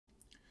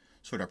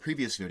So in our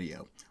previous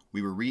video,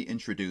 we were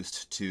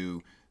reintroduced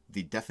to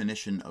the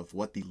definition of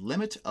what the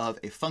limit of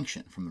a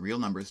function from the real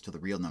numbers to the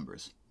real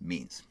numbers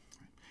means.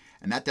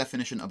 And that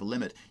definition of a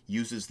limit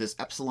uses this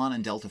epsilon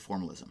and delta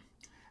formalism.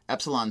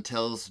 Epsilon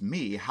tells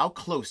me how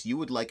close you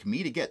would like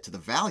me to get to the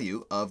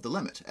value of the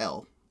limit,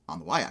 L, on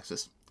the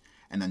y-axis.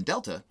 And then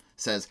delta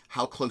says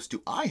how close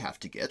do I have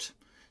to get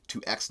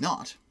to x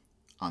naught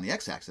on the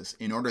x-axis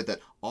in order that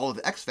all of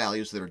the x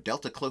values that are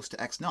delta close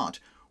to x naught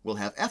will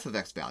have f of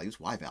x values,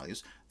 y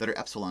values, that are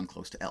epsilon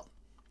close to L.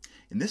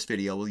 In this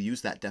video, we'll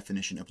use that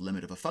definition of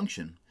limit of a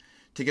function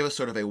to give us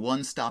sort of a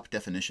one-stop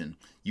definition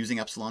using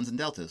epsilons and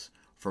deltas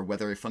for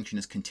whether a function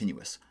is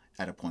continuous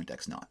at a point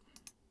x naught.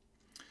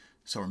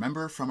 So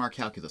remember from our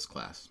calculus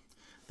class,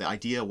 the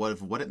idea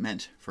of what it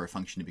meant for a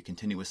function to be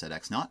continuous at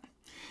x naught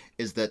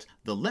is that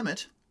the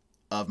limit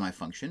of my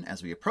function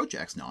as we approach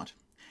x naught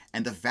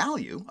and the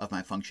value of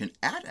my function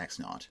at x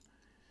naught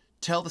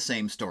tell the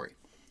same story.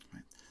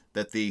 Right?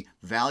 That the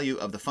value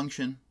of the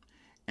function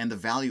and the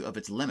value of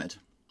its limit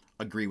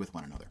agree with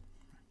one another.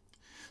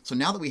 So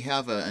now that we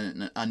have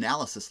an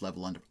analysis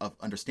level of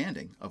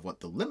understanding of what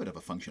the limit of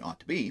a function ought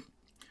to be,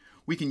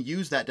 we can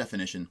use that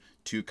definition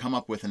to come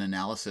up with an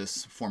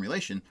analysis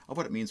formulation of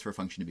what it means for a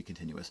function to be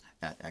continuous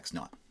at x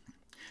naught.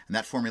 And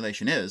that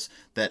formulation is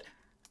that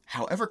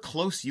however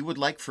close you would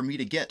like for me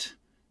to get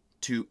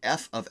to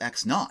f of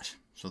x naught,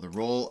 so the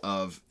role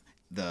of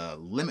the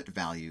limit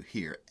value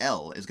here,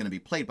 L, is going to be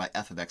played by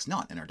f of x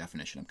naught in our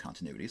definition of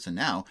continuity. So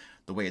now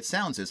the way it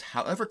sounds is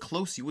however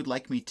close you would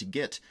like me to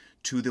get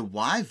to the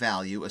y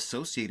value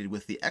associated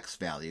with the x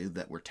value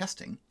that we're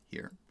testing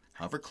here,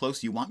 however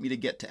close you want me to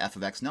get to f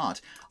of x naught,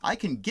 I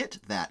can get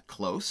that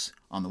close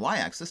on the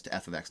y-axis to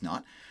f of x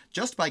naught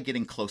just by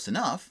getting close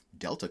enough,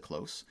 delta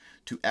close,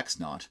 to x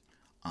naught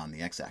on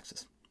the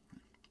x-axis.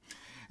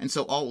 And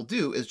so all we'll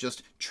do is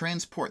just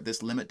transport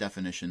this limit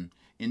definition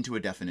into a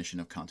definition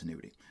of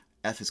continuity.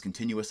 F is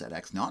continuous at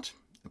x naught,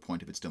 the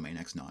point of its domain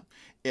x naught,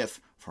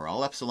 if for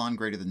all epsilon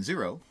greater than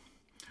 0,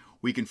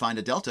 we can find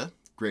a delta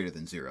greater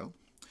than 0,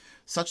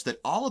 such that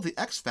all of the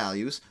x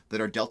values that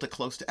are delta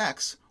close to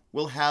x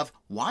will have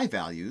y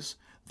values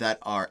that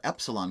are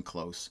epsilon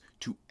close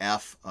to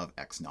f of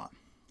x naught.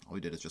 All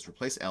we did is just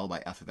replace L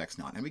by f of x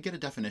naught, and we get a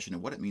definition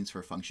of what it means for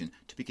a function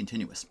to be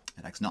continuous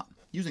at x naught,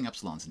 using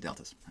epsilons and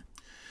deltas.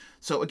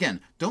 So again,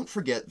 don't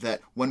forget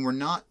that when we're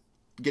not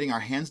getting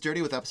our hands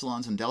dirty with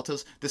epsilons and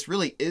deltas, this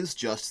really is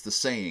just the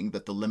saying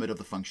that the limit of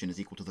the function is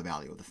equal to the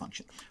value of the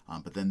function.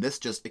 But then this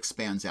just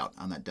expands out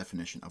on that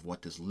definition of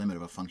what does limit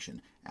of a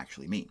function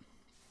actually mean.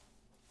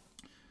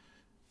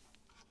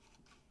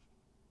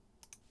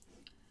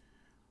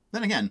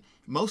 Then again,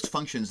 most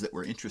functions that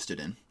we're interested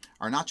in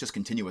are not just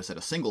continuous at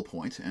a single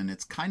point, and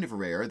it's kind of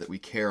rare that we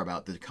care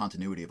about the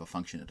continuity of a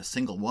function at a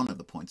single one of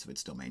the points of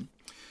its domain.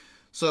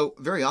 So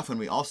very often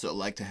we also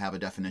like to have a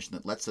definition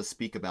that lets us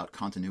speak about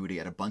continuity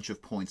at a bunch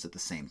of points at the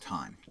same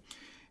time.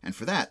 And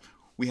for that,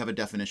 we have a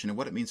definition of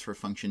what it means for a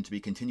function to be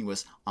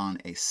continuous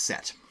on a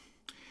set.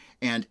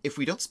 And if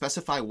we don't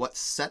specify what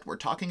set we're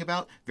talking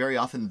about, very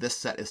often this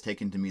set is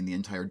taken to mean the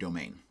entire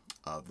domain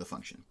of the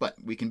function. But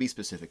we can be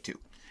specific too,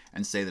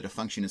 and say that a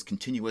function is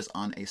continuous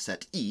on a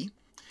set E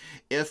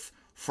if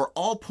for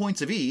all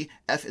points of E,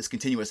 f is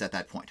continuous at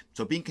that point.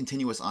 So being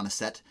continuous on a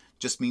set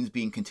just means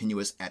being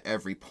continuous at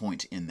every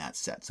point in that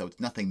set. So it's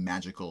nothing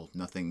magical,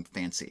 nothing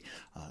fancy.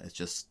 It's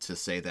just to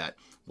say that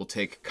we'll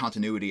take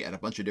continuity at a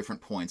bunch of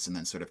different points and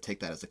then sort of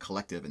take that as a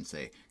collective and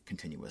say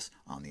continuous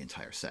on the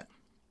entire set.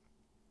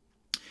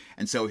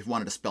 And so if you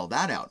wanted to spell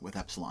that out with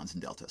epsilons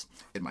and deltas,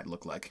 it might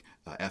look like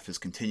f is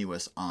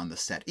continuous on the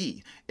set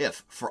E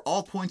if for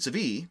all points of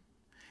E,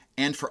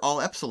 and for all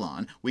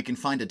epsilon, we can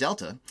find a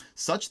delta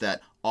such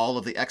that all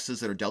of the x's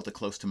that are delta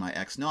close to my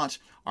x naught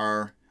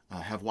are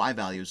have y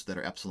values that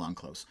are epsilon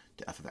close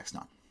to f of x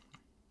naught.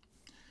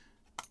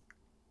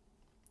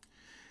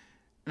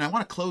 And I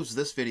want to close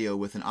this video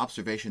with an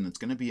observation that's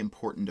going to be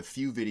important a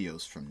few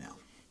videos from now.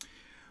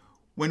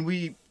 When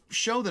we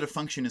show that a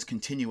function is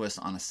continuous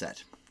on a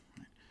set,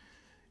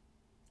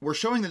 we're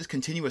showing that it's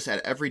continuous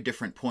at every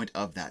different point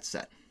of that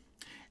set.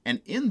 And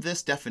in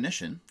this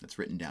definition that's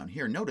written down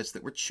here, notice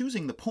that we're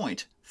choosing the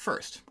point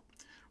first.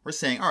 We're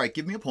saying, all right,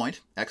 give me a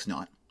point, x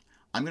naught.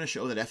 I'm going to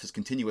show that f is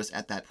continuous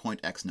at that point,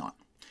 x naught.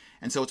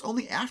 And so it's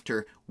only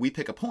after we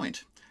pick a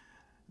point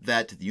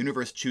that the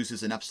universe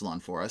chooses an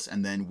epsilon for us,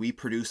 and then we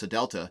produce a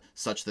delta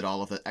such that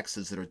all of the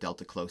x's that are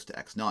delta close to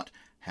x naught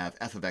have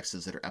f of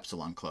x's that are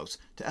epsilon close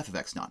to f of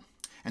x naught.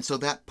 And so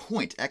that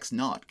point, x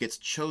naught, gets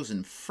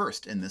chosen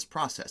first in this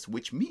process,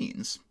 which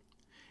means,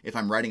 if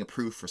I'm writing a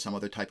proof for some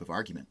other type of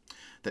argument,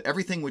 that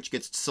everything which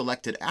gets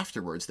selected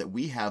afterwards that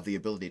we have the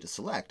ability to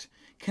select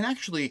can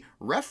actually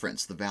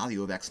reference the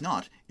value of x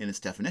naught in its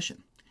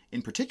definition.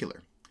 In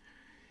particular,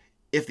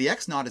 if the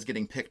x naught is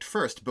getting picked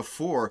first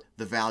before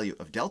the value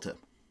of delta,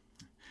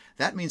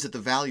 that means that the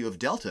value of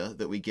delta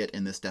that we get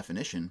in this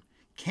definition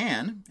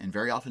can, and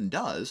very often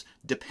does,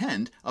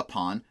 depend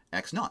upon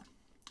x naught.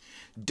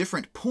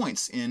 different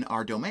points in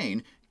our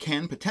domain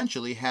can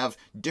potentially have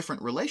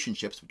different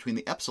relationships between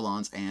the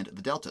epsilons and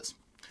the deltas.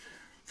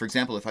 For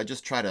example, if I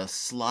just try to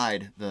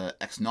slide the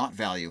x0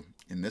 value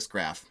in this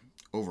graph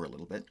over a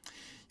little bit,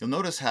 you'll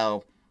notice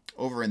how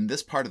over in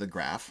this part of the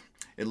graph,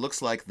 it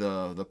looks like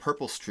the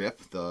purple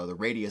strip, the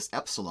radius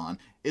epsilon,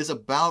 is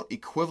about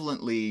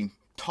equivalently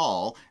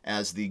tall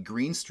as the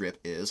green strip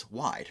is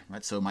wide,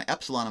 right? So my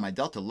epsilon and my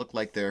delta look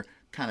like they're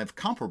kind of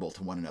comparable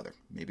to one another.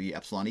 Maybe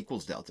epsilon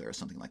equals delta or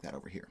something like that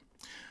over here.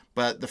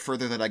 But the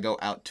further that I go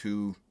out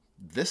to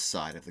this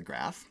side of the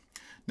graph,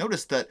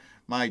 notice that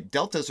my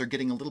deltas are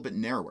getting a little bit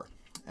narrower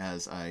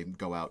as I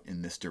go out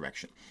in this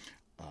direction.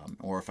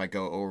 Or if I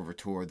go over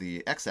toward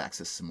the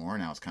x-axis some more,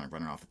 now it's kind of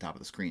running off the top of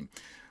the screen.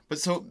 But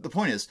so the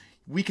point is,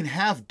 we can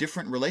have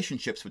different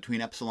relationships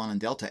between epsilon and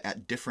delta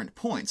at different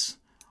points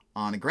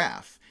on a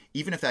graph,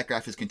 even if that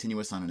graph is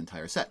continuous on an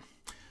entire set.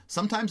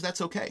 Sometimes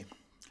that's okay.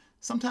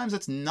 Sometimes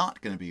it's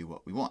not going to be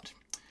what we want.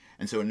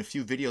 And so in a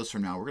few videos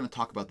from now, we're going to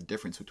talk about the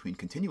difference between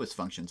continuous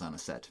functions on a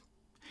set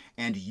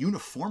and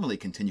uniformly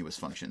continuous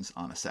functions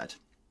on a set.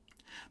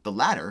 The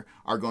latter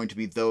are going to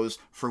be those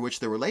for which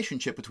the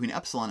relationship between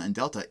epsilon and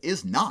delta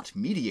is not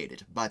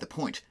mediated by the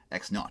point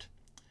x0.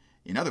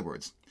 In other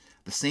words,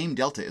 the same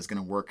delta is going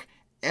to work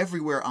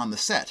everywhere on the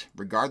set,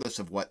 regardless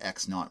of what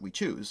x0 we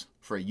choose,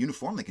 for a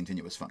uniformly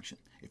continuous function.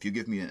 If you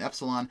give me an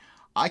epsilon,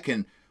 I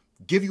can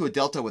give you a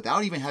delta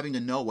without even having to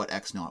know what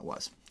x0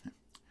 was.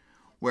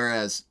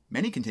 Whereas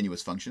many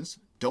continuous functions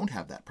don't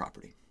have that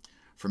property.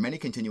 For many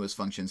continuous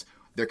functions,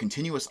 they're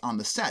continuous on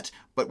the set,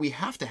 but we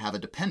have to have a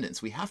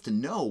dependence. We have to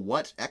know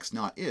what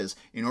x0 is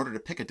in order to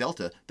pick a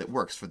delta that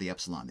works for the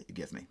epsilon that you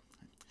give me.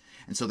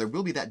 And so there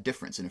will be that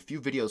difference. In a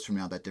few videos from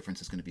now, that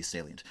difference is going to be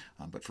salient.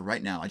 But for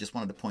right now, I just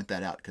wanted to point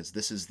that out because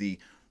this is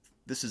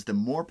the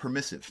more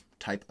permissive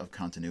type of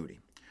continuity,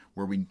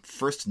 where we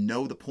first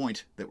know the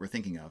point that we're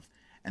thinking of,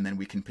 and then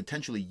we can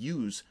potentially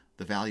use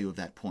the value of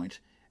that point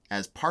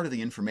as part of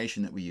the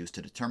information that we use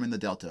to determine the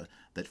delta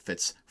that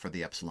fits for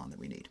the epsilon that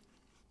we need.